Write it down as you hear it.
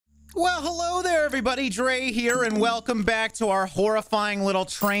Well, hello there, everybody. Drae here, and welcome back to our horrifying little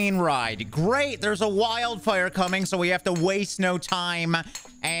train ride. Great, there's a wildfire coming, so we have to waste no time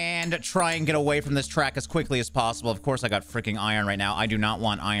and try and get away from this track as quickly as possible. Of course, I got freaking iron right now. I do not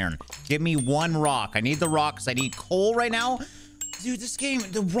want iron. Give me one rock. I need the rock because I need coal right now. Dude, this game,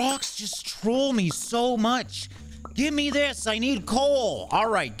 the rocks just troll me so much. Give me this. I need coal. All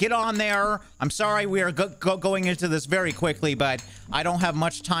right, get on there. I'm sorry we are going into this very quickly, but I don't have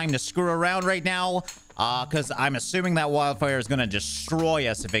much time to screw around right now because I'm assuming that wildfire is going to destroy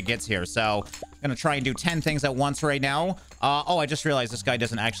us if it gets here. So I'm going to try and do 10 things at once right now. Oh, I just realized this guy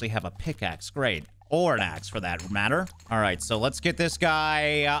doesn't actually have a pickaxe. Great. Or an axe, for that matter. All right, so let's get this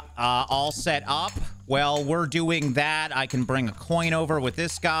guy all set up. While we're doing that, I can bring a coin over with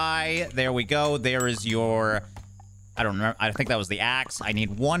this guy. There we go. There is your... I don't remember. I think that was the axe. I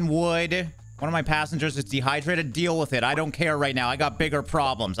need one wood. One of my passengers is dehydrated. Deal with it. I don't care right now. I got bigger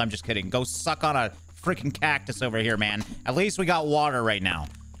problems. I'm just kidding. Go suck on a freaking cactus over here, man. At least we got water right now.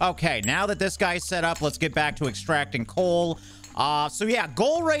 Okay, now that this guy's set up, let's get back to extracting coal. So yeah,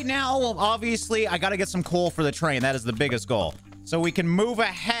 goal right now, obviously, I gotta get some coal for the train. That is the biggest goal. So we can move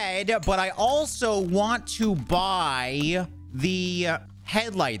ahead, but I also want to buy the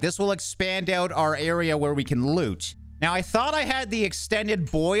headlight. This will expand out our area where we can loot. Now, I thought I had the extended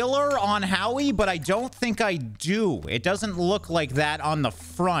boiler on Howie, but I don't think I do. It doesn't look like that on the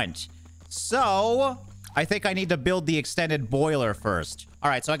front. So, I think I need to build the extended boiler first. All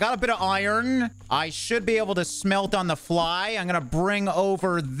right, so I got a bit of iron. I should be able to smelt on the fly. I'm going to bring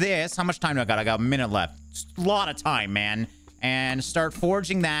over this. How much time do I got? I got a minute left. A lot of time, man. And start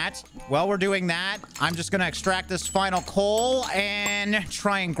forging that. While we're doing that, I'm just going to extract this final coal and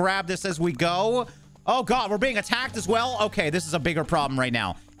try and grab this as we go. Oh, God, we're being attacked as well. Okay, this is a bigger problem right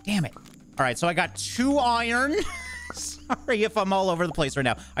now. Damn it. All right, so I got 2 iron. Sorry if I'm all over the place right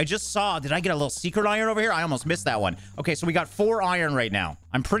now. I just saw, did I get a little secret iron over here? I almost missed that one. Okay, so we got 4 iron right now.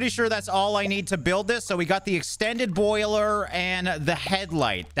 I'm pretty sure that's all I need to build this. So we got the extended boiler and the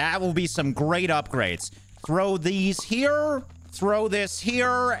headlight. That will be some great upgrades. Throw these here. Throw this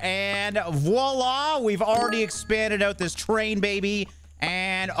here. And voila, we've already expanded out this train, baby.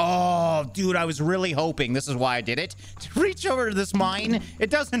 And, oh, dude, I was really hoping, this is why I did it, to reach over to this mine. It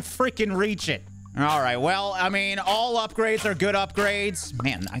doesn't freaking reach it. All right, well, I mean, all upgrades are good upgrades.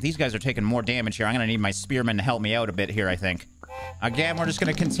 Man, these guys are taking more damage here. I'm going to need my spearmen to help me out a bit here, I think. Again, we're just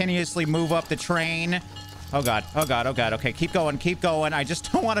going to continuously move up the train. Oh, God. Oh, God. Oh, God. Okay, keep going. Keep going. I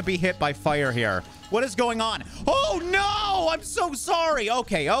just don't want to be hit by fire here. What is going on? Oh, no! I'm so sorry.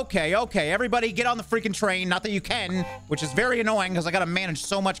 Okay. Everybody get on the freaking train. Not that you can, which is very annoying because I got to manage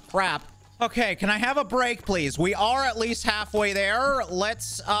so much crap. Okay, can I have a break, please? We are at least halfway there.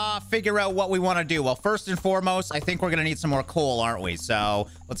 Let's figure out what we want to do. Well, first and foremost, I think we're going to need some more coal, aren't we? So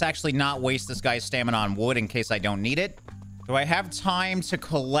let's actually not waste this guy's stamina on wood in case I don't need it. Do I have time to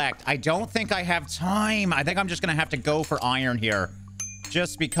collect? I don't think I have time. I think I'm just going to have to go for iron here.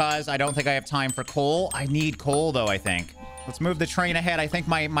 Just because I don't think I have time for coal. I need coal, though, I think. Let's move the train ahead. I think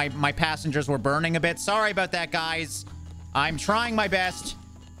my passengers were burning a bit. Sorry about that, guys. I'm trying my best.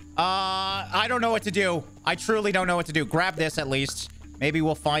 I don't know what to do. I truly don't know what to do. Grab this, at least. Maybe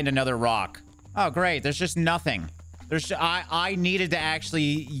we'll find another rock. Oh, great. There's just nothing. I needed to actually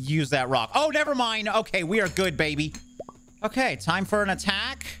use that rock. Oh, never mind. Okay, we are good, baby. Okay, time for an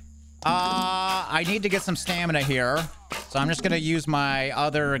attack. I need to get some stamina here. So I'm just going to use my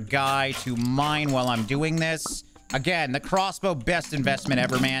other guy to mine while I'm doing this. Again, the crossbow, best investment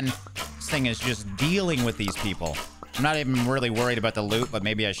ever, man. This thing is just dealing with these people. I'm not even really worried about the loot, but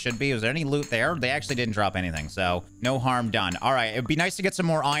maybe I should be. Was there any loot there? They actually didn't drop anything, so no harm done. All right, it'd be nice to get some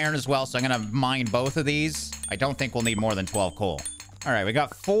more iron as well, so I'm going to mine both of these. I don't think we'll need more than 12 coal. All right, we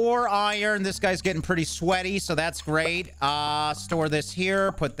got 4 iron. This guy's getting pretty sweaty, so that's great. Store this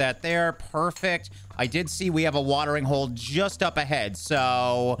here. Put that there. Perfect. I did see we have a watering hole just up ahead,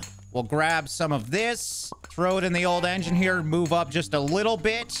 so we'll grab some of this. Throw it in the old engine here. Move up just a little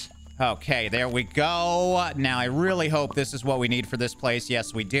bit. Okay, there we go. Now, I really hope this is what we need for this place.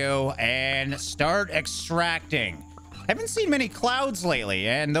 Yes, we do. And start extracting. I haven't seen many clouds lately,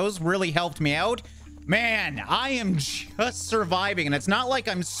 and those really helped me out. Man, I am just surviving, and it's not like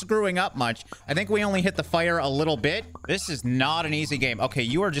I'm screwing up much. I think we only hit the fire a little bit. This is not an easy game. Okay,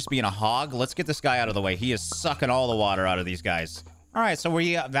 you are just being a hog. Let's get this guy out of the way. He is sucking all the water out of these guys. All right, so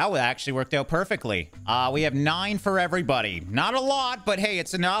that actually worked out perfectly. We have 9 for everybody. Not a lot, but hey,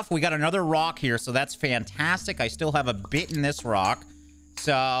 it's enough. We got another rock here, so that's fantastic. I still have a bit in this rock.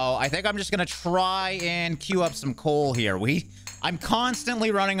 So I think I'm just going to try and queue up some coal here. I'm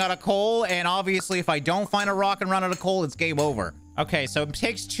constantly running out of coal, and obviously if I don't find a rock and run out of coal, it's game over. Okay, so it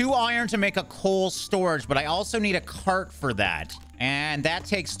takes 2 iron to make a coal storage, but I also need a cart for that. And that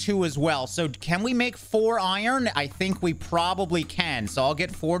takes 2 as well. So can we make 4 iron? I think we probably can. So I'll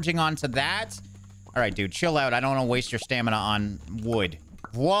get forging onto that. All right, dude, chill out. I don't want to waste your stamina on wood.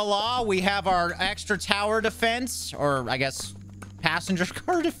 Voila, we have our extra tower defense, or I guess passenger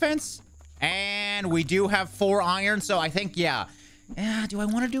car defense. And we do have 4 iron, so I think, yeah. Do I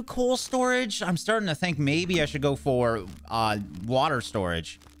want to do coal storage? I'm starting to think maybe I should go for water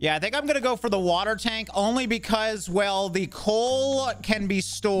storage. Yeah, I think I'm going to go for the water tank only because, well, the coal can be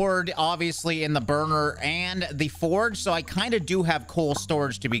stored, obviously, in the burner and the forge. So I kind of do have coal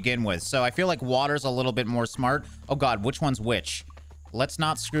storage to begin with. So I feel like water's a little bit more smart. Oh, God, which one's which? Let's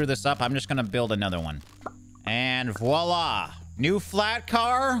not screw this up. I'm just going to build another one. And voila. New flat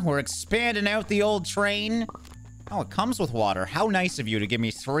car. We're expanding out the old train. Oh, it comes with water. How nice of you to give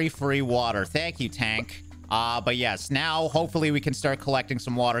me 3 free water. Thank you, tank. But yes, now hopefully we can start collecting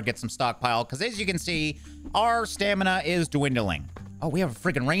some water, get some stockpile, because as you can see, our stamina is dwindling. Oh, we have a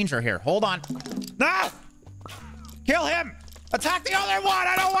freaking ranger here. Hold on. Ah! Kill him! Attack the other one!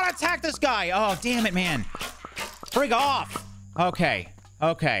 I don't want to attack this guy! Oh, damn it, man. Frig off! Okay.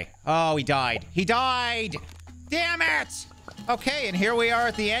 Okay. Oh, he died. He died! Damn it! Okay, and here we are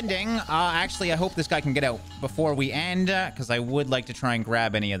at the ending. Actually, I hope this guy can get out before we end, because I would like to try and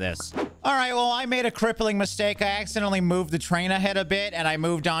grab any of this. All right, well, I made a crippling mistake. I accidentally moved the train ahead a bit, and I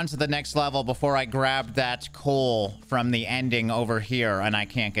moved on to the next level before I grabbed that coal from the ending over here, and I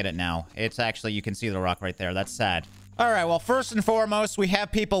can't get it now. It's actually, you can see the rock right there. That's sad. All right, well, first and foremost, we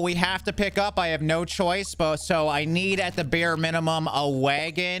have people we have to pick up. I have no choice, but so I need, at the bare minimum, a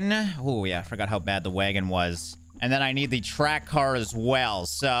wagon. Oh, yeah, I forgot how bad the wagon was. And then I need the track car as well.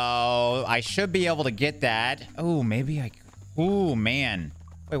 So I should be able to get that. Oh, maybe I... Oh, man.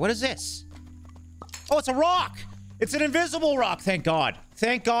 Wait, what is this? Oh, it's a rock. It's an invisible rock. Thank God.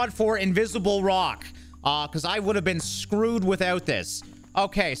 Thank God for invisible rock. Because I would have been screwed without this.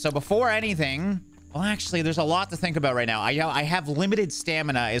 Okay, so before anything... Well, actually, there's a lot to think about right now. I have limited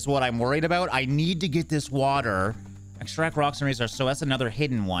stamina is what I'm worried about. I need to get this water... Extract rocks and resources. So that's another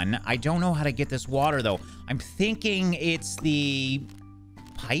hidden one. I don't know how to get this water, though. I'm thinking it's the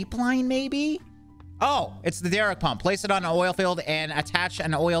pipeline, maybe? Oh, it's the derrick pump. Place it on an oil field and attach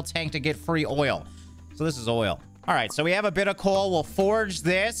an oil tank to get free oil. So this is oil. All right, so we have a bit of coal. We'll forge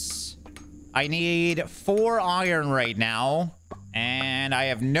this. I need 4 iron right now. And I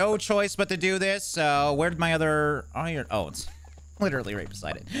have no choice but to do this. So where'd my other iron? Oh, it's... literally right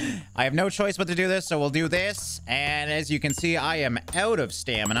beside it. I have no choice but to do this, so we'll do this. And as you can see, I am out of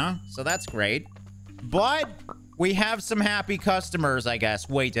stamina, so that's great. But we have some happy customers, I guess.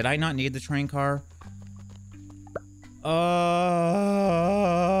 Wait, did I not need the train car? Oh,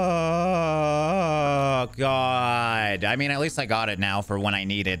 God. I mean, at least I got it now for when I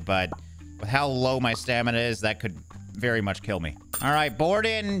need it, but with how low my stamina is, that could very much kill me. All right, board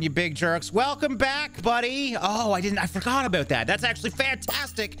in, you big jerks. Welcome back, buddy. Oh, I forgot about that. That's actually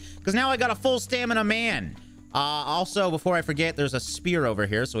fantastic, because now I got a full stamina man. Also, before I forget, there's a spear over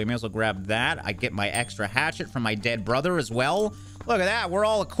here, so we may as well grab that. I get my extra hatchet from my dead brother as well. Look at that, we're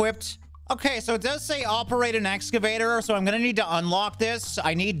all equipped. Okay, so it does say operate an excavator, so I'm gonna need to unlock this.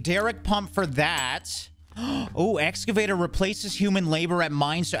 I need derrick pump for that. Oh, excavator replaces human labor at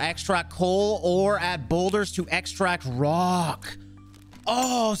mines to extract coal or at boulders to extract rock.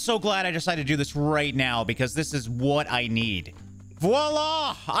 Oh, so glad I decided to do this right now because this is what I need.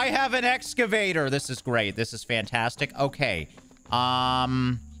 Voila! I have an excavator. This is great. This is fantastic. Okay.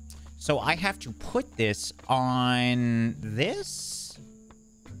 So I have to put this on this.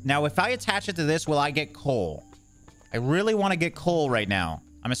 Now, if I attach it to this, will I get coal? I really want to get coal right now.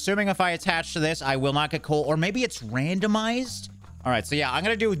 I'm assuming if I attach to this, I will not get coal. Or maybe it's randomized. All right, so yeah, I'm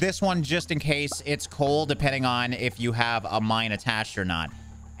going to do this one just in case it's coal, depending on if you have a mine attached or not.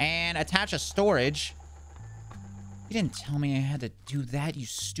 And attach a storage. You didn't tell me I had to do that, you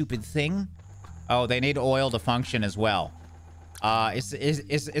stupid thing. Oh, they need oil to function as well. Is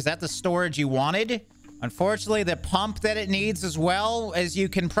that the storage you wanted? Unfortunately, the pump that it needs as well, as you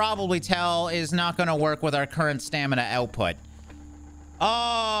can probably tell, is not going to work with our current stamina output.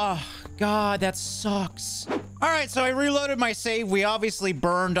 Oh, God, that sucks. All right, so I reloaded my save. We obviously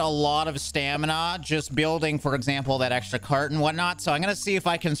burned a lot of stamina just building, for example, that extra cart and whatnot. So I'm going to see if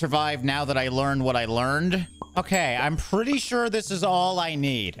I can survive now that I learned what I learned. Okay, I'm pretty sure this is all I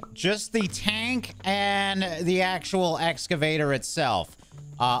need. Just the tank and the actual excavator itself.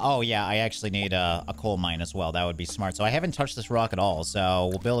 Oh, yeah, I actually need a coal mine as well. That would be smart. So I haven't touched this rock at all. So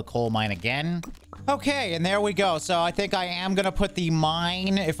we'll build a coal mine again. Okay, and there we go. So I think I am going to put the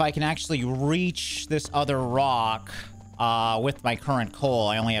mine, if I can actually reach this other rock. with my current coal.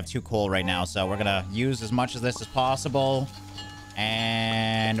 I only have 2 coal right now, so we're gonna use as much of this as possible.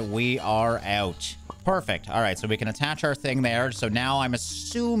 And we are out. Perfect. All right, so we can attach our thing there. So now I'm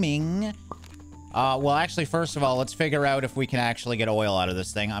assuming... well, actually, first of all, let's figure out if we can actually get oil out of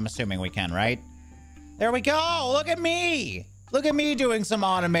this thing. I'm assuming we can, right? There we go! Look at me! Look at me doing some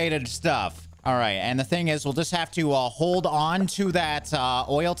automated stuff. All right, and the thing is, we'll just have to hold on to that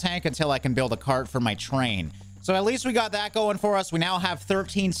oil tank until I can build a cart for my train. So at least we got that going for us. We now have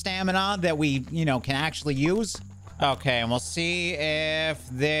 13 stamina that we, you know, can actually use. Okay, and we'll see if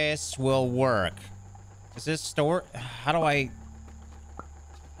this will work. Is this store? How do I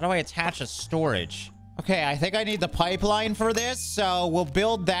attach a storage? Okay, I think I need the pipeline for this, so we'll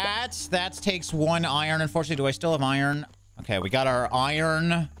build that. That takes 1 iron. Unfortunately, do I still have iron? Okay, we got our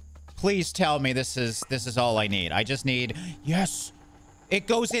iron. Please tell me this is all I need. I just need... Yes! It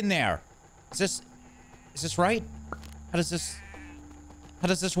goes in there. Is this right? How does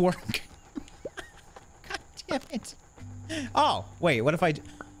this work? God damn it. Oh, wait, what if I...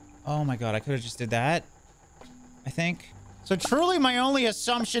 Oh my god, I could have just did that, I think. So truly my only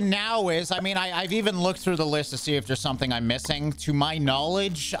assumption now is, I mean, I've even looked through the list to see if there's something I'm missing. To my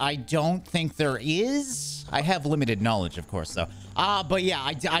knowledge, I don't think there is. I have limited knowledge, of course, though. But yeah,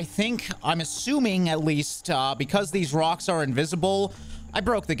 I think, I'm assuming at least, because these rocks are invisible, I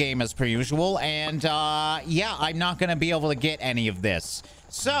broke the game as per usual, and yeah, I'm not gonna be able to get any of this.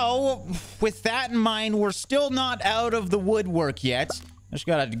 So, with that in mind, we're still not out of the woodwork yet. Just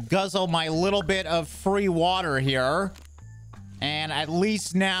gotta guzzle my little bit of free water here. And at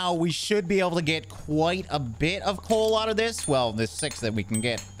least now we should be able to get quite a bit of coal out of this. Well, the 6 that we can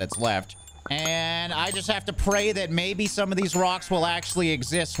get that's left. And I just have to pray that maybe some of these rocks will actually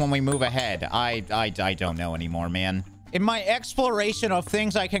exist when we move ahead. I don't know anymore, man. In my exploration of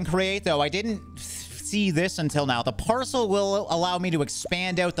things I can create, though, I didn't see this until now. The parcel will allow me to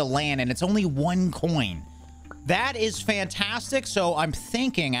expand out the land, and it's only 1 coin. That is fantastic. So I'm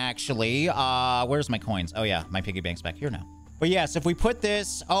thinking, actually, where's my coins? Oh, yeah, my piggy bank's back here now. But yes, if we put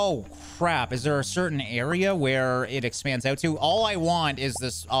this... Oh, crap. Is there a certain area where it expands out to? All I want is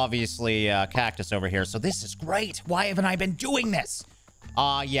this, obviously, cactus over here. So this is great. Why haven't I been doing this?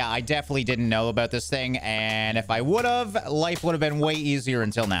 Yeah, I definitely didn't know about this thing. And if I would have, life would have been way easier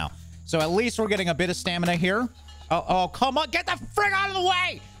until now. So at least we're getting a bit of stamina here. Oh, come on. Get the frig out of the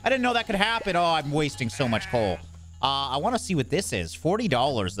way. I didn't know that could happen. Oh, I'm wasting so much coal. I want to see what this is.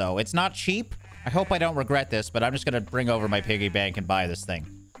 $40, though. It's not cheap. I hope I don't regret this, but I'm just going to bring over my piggy bank and buy this thing.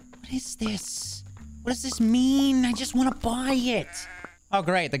 What is this? What does this mean? I just want to buy it. Oh,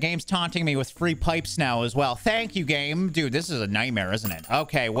 great. The game's taunting me with free pipes now as well. Thank you, game. Dude, this is a nightmare, isn't it?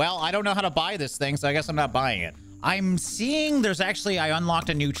 Okay, well, I don't know how to buy this thing, so I guess I'm not buying it. I'm seeing there's actually... I unlocked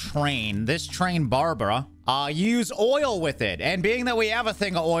a new train. This train, Barbara. Use oil with it. And being that we have a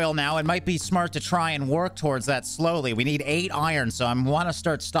thing of oil now, it might be smart to try and work towards that slowly. We need 8 iron, so I want to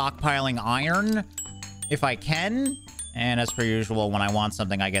start stockpiling iron if I can. And as per usual, when I want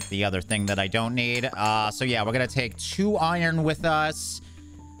something, I get the other thing that I don't need. So yeah, we're going to take 2 iron with us.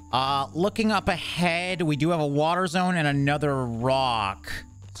 Looking up ahead, we do have a water zone and another rock.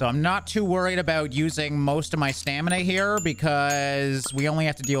 So I'm not too worried about using most of my stamina here because we only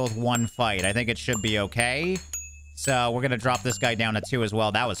have to deal with 1 fight. I think it should be okay. So we're going to drop this guy down to 2 as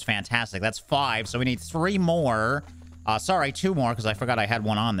well. That was fantastic. That's 5. So we need 3 more. Sorry, 2 more because I forgot I had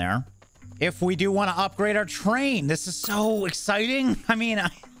 1 on there. If we do want to upgrade our train, this is so exciting. I mean,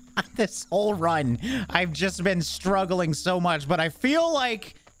 this whole run, I've just been struggling so much, but I feel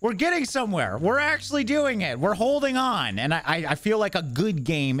like... we're getting somewhere. We're actually doing it. We're holding on. And I feel like a good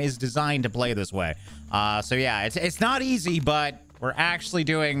game is designed to play this way. So yeah, it's not easy, but we're actually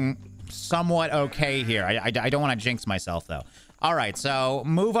doing somewhat okay here. I don't want to jinx myself, though. All right, so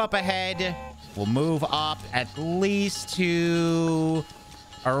move up ahead. We'll move up at least to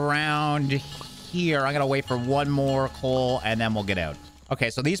around here. I'm going to wait for 1 more coal, and then we'll get out. Okay,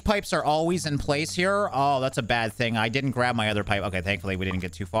 so these pipes are always in place here. Oh, that's a bad thing. I didn't grab my other pipe. Okay, thankfully we didn't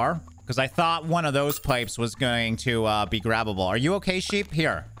get too far. Because I thought one of those pipes was going to be grabbable. Are you okay, sheep?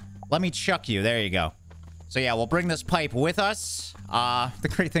 Here, let me chuck you. There you go. So yeah, we'll bring this pipe with us. The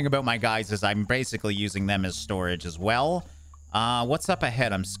great thing about my guys is I'm basically using them as storage as well. What's up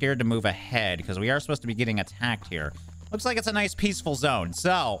ahead? I'm scared to move ahead because we are supposed to be getting attacked here. Looks like it's a nice peaceful zone.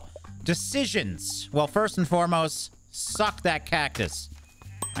 So, decisions. Well, first and foremost, suck that cactus.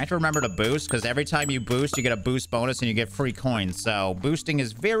 I have to remember to boost, because every time you boost, you get a boost bonus and you get free coins. So, boosting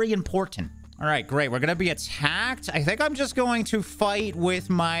is very important. All right, great. We're going to be attacked. I think I'm just going to fight with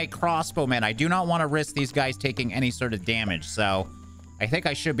my crossbowmen. I do not want to risk these guys taking any sort of damage, so I think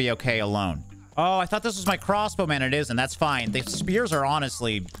I should be okay alone. Oh, I thought this was my crossbowman. It isn't. That's fine. The spears are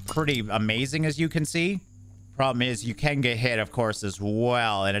honestly pretty amazing, as you can see. Problem is, you can get hit, of course, as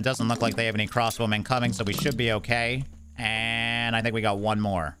well. And it doesn't look like they have any crossbowmen coming, so we should be okay. And I think we got one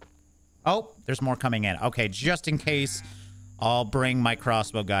more. Oh, there's more coming in. Okay, just in case, I'll bring my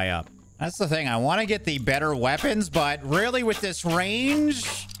crossbow guy up. That's the thing. I want to get the better weapons, but really with this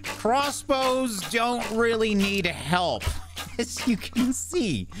range, crossbows don't really need help, as you can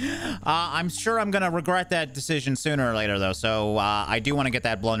see. I'm sure I'm going to regret that decision sooner or later, though. So I do want to get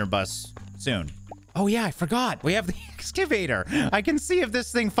that blunderbuss soon. Oh, yeah, I forgot. We have the excavator. I can see if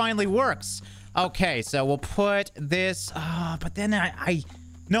this thing finally works. Okay, so we'll put this... but then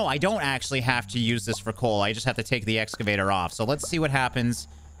No, I don't actually have to use this for coal. I just have to take the excavator off. So let's see what happens.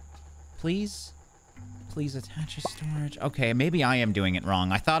 Please? Please attach a storage. Okay, maybe I am doing it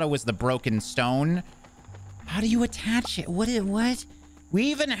wrong. I thought it was the broken stone. How do you attach it? What? We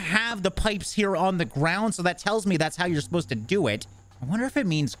even have the pipes here on the ground, so that tells me that's how you're supposed to do it. I wonder if it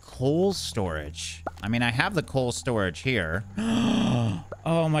means coal storage. I mean, I have the coal storage here.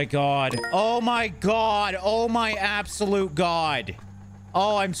 Oh my god. Oh my god. Oh my absolute god.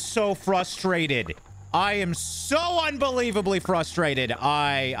 Oh, I'm so frustrated. I am so unbelievably frustrated.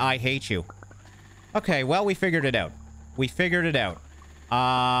 I hate you. Okay, well, we figured it out. We figured it out.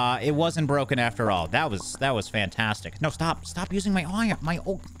 It wasn't broken after all. That was fantastic. No, stop using my oil,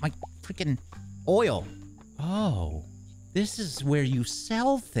 my freaking oil. Oh, this is where you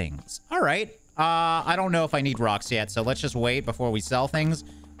sell things. All right. I don't know if I need rocks yet, so let's just wait before we sell things.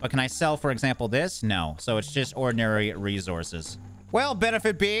 But can I sell, for example, this? No. So it's just ordinary resources. Well,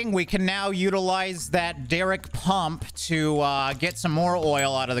 benefit being, we can now utilize that derrick pump to get some more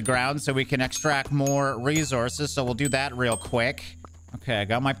oil out of the ground so we can extract more resources. So we'll do that real quick. Okay, I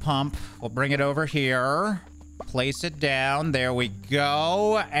got my pump. We'll bring it over here. Place it down. There we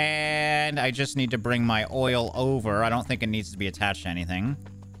go. And I just need to bring my oil over. I don't think it needs to be attached to anything.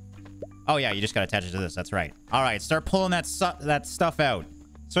 Oh, yeah, you just got to attach it to this. That's right. All right, start pulling that stuff out.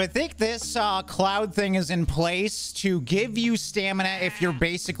 So I think this cloud thing is in place to give you stamina if you're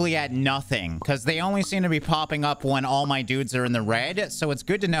basically at nothing, because they only seem to be popping up when all my dudes are in the red. So it's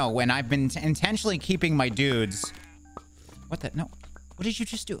good to know when I've been intentionally keeping my dudes. What the? No. What did you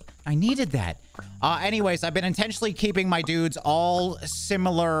just do? I needed that. Anyways, I've been intentionally keeping my dudes all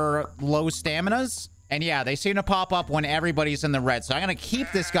similar low staminas. And yeah, they seem to pop up when everybody's in the red. So I'm going to keep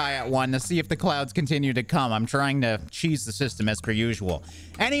this guy at 1 to see if the clouds continue to come. I'm trying to cheese the system as per usual.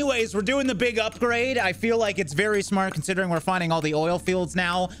 Anyways, we're doing the big upgrade. I feel like it's very smart considering we're finding all the oil fields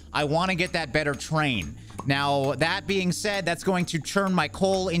now. I want to get that better train. Now, that being said, that's going to turn my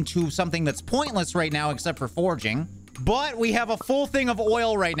coal into something that's pointless right now except for forging. But we have a full thing of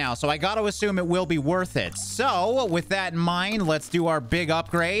oil right now, so I got to assume it will be worth it. So, with that in mind, let's do our big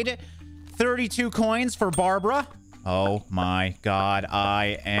upgrade. 32 coins for Barbara. Oh my god,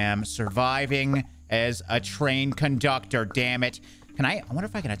 I am surviving as a train conductor, damn it. I wonder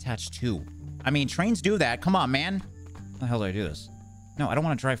if I can attach 2. I mean, trains do that. Come on, man. How the hell do I do this? No, I don't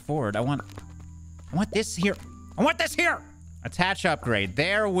want to drive forward. I want this here. I want this here. Attach upgrade.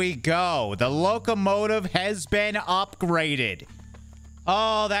 There we go. The locomotive has been upgraded.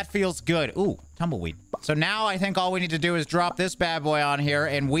 Oh, that feels good. Ooh, tumbleweed. So now I think all we need to do is drop this bad boy on here,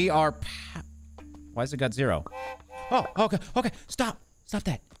 and we are... Why has it got 0? Oh, okay, okay. Stop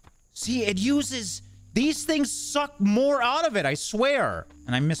that. See, it uses... These things suck more out of it, I swear.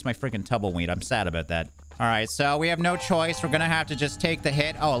 And I miss my freaking tumbleweed. I'm sad about that. All right, so we have no choice. We're going to have to just take the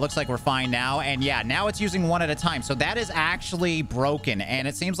hit. Oh, it looks like we're fine now. And yeah, now it's using 1 at a time. So that is actually broken. And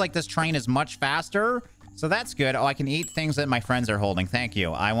it seems like this train is much faster. So that's good. Oh, I can eat things that my friends are holding. Thank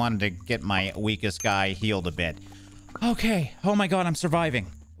you. I wanted to get my weakest guy healed a bit. Okay. Oh my god, I'm surviving.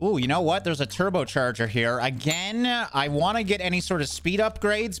 Ooh, you know what? There's a turbocharger here. Again, I want to get any sort of speed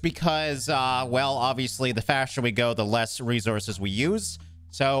upgrades because, well, obviously, the faster we go, the less resources we use.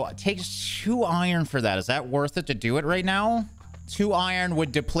 So, it takes 2 iron for that. Is that worth it to do it right now? 2 iron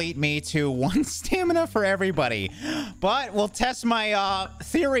would deplete me to 1 stamina for everybody. But we'll test my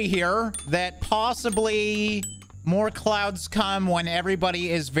theory here that possibly more clouds come when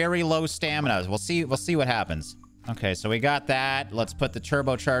everybody is very low stamina. We'll see what happens. Okay, so we got that. Let's put the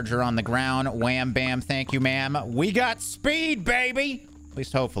turbocharger on the ground. Wham, bam, thank you, ma'am. We got speed, baby! At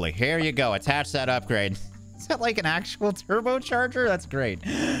least hopefully. Here you go. Attach that upgrade. Is that like an actual turbocharger? That's great.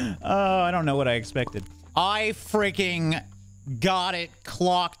 Oh, I don't know what I expected. I freaking got it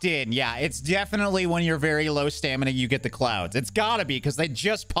clocked in. Yeah, it's definitely when you're very low stamina, you get the clouds. It's gotta be, because they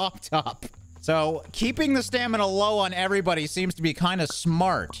just popped up. So, keeping the stamina low on everybody seems to be kind of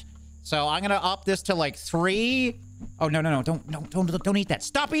smart. So I'm gonna up this to like 3. Oh, no. Don't eat that.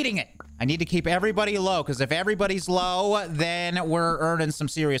 Stop eating it. I need to keep everybody low, because if everybody's low, then we're earning some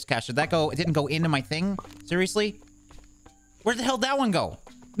serious cash. Did that go? It didn't go into my thing? Seriously? Where the hell did that one go?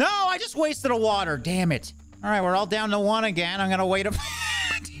 No, I just wasted a water. Damn it. All right, we're all down to 1 again. I'm going to wait a...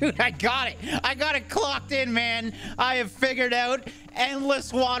 Dude, I got it. I got it clocked in, man. I have figured out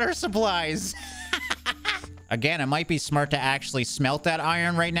endless water supplies. Again, it might be smart to actually smelt that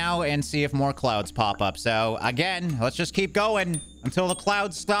iron right now and see if more clouds pop up. So, again, let's just keep going until the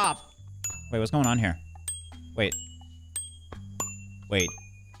clouds stop. Wait, what's going on here? Wait. Wait.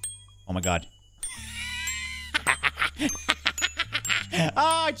 Oh, my God.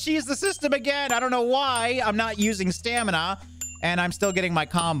 Oh, I cheesed the system again. I don't know why. I'm not using stamina, and I'm still getting my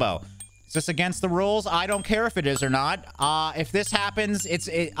combo. Is this against the rules? I don't care if it is or not. If this happens,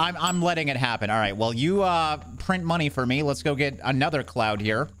 I'm letting it happen. All right, well, you print money for me. Let's go get another cloud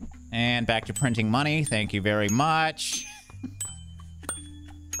here. And back to printing money. Thank you very much.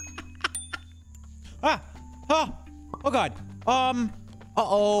 Oh, God. I'm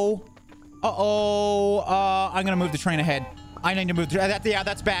gonna move the train ahead. I need to move through. Yeah,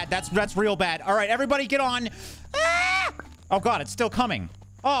 that's bad. That's real bad. All right, everybody get on. Ah! Oh, God, it's still coming.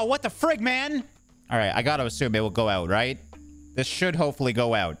 Oh, what the frig, man? All right, I gotta assume it will go out, right? This should hopefully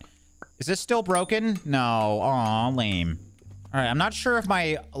go out. Is this still broken? No. Aw, lame. All right, I'm not sure if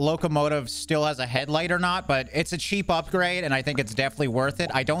my locomotive still has a headlight or not, but it's a cheap upgrade, and I think it's definitely worth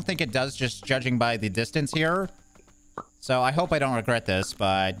it. I don't think it does, just judging by the distance here. So I hope I don't regret this,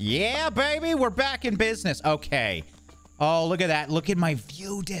 but yeah, baby, we're back in business. Okay. Oh, look at that. Look at my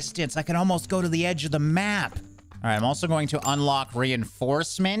view distance. I can almost go to the edge of the map. All right, I'm also going to unlock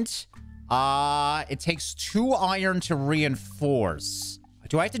reinforcement. It takes 2 iron to reinforce.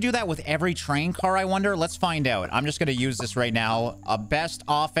 Do I have to do that with every train car, I wonder? Let's find out. I'm just going to use this right now. Best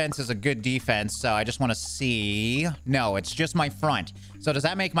offense is a good defense, so I just want to see. No, it's just my front. So does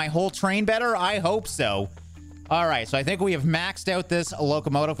that make my whole train better? I hope so. All right, so I think we have maxed out this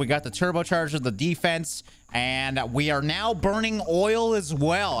locomotive. We got the turbocharger, the defense, and we are now burning oil as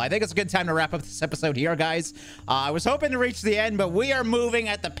well. I think it's a good time to wrap up this episode here, guys. I was hoping to reach the end, but we are moving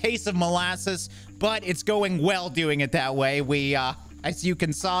at the pace of molasses, but it's going well doing it that way. We, as you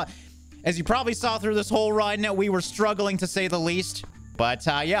probably saw through this whole run, we were struggling to say the least. But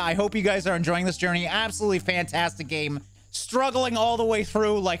yeah, I hope you guys are enjoying this journey. Absolutely fantastic game. Struggling all the way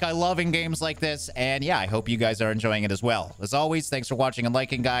through like I love in games like this. And yeah, I hope you guys are enjoying it as well. As always, thanks for watching and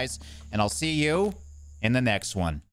liking, guys. And I'll see you in the next one.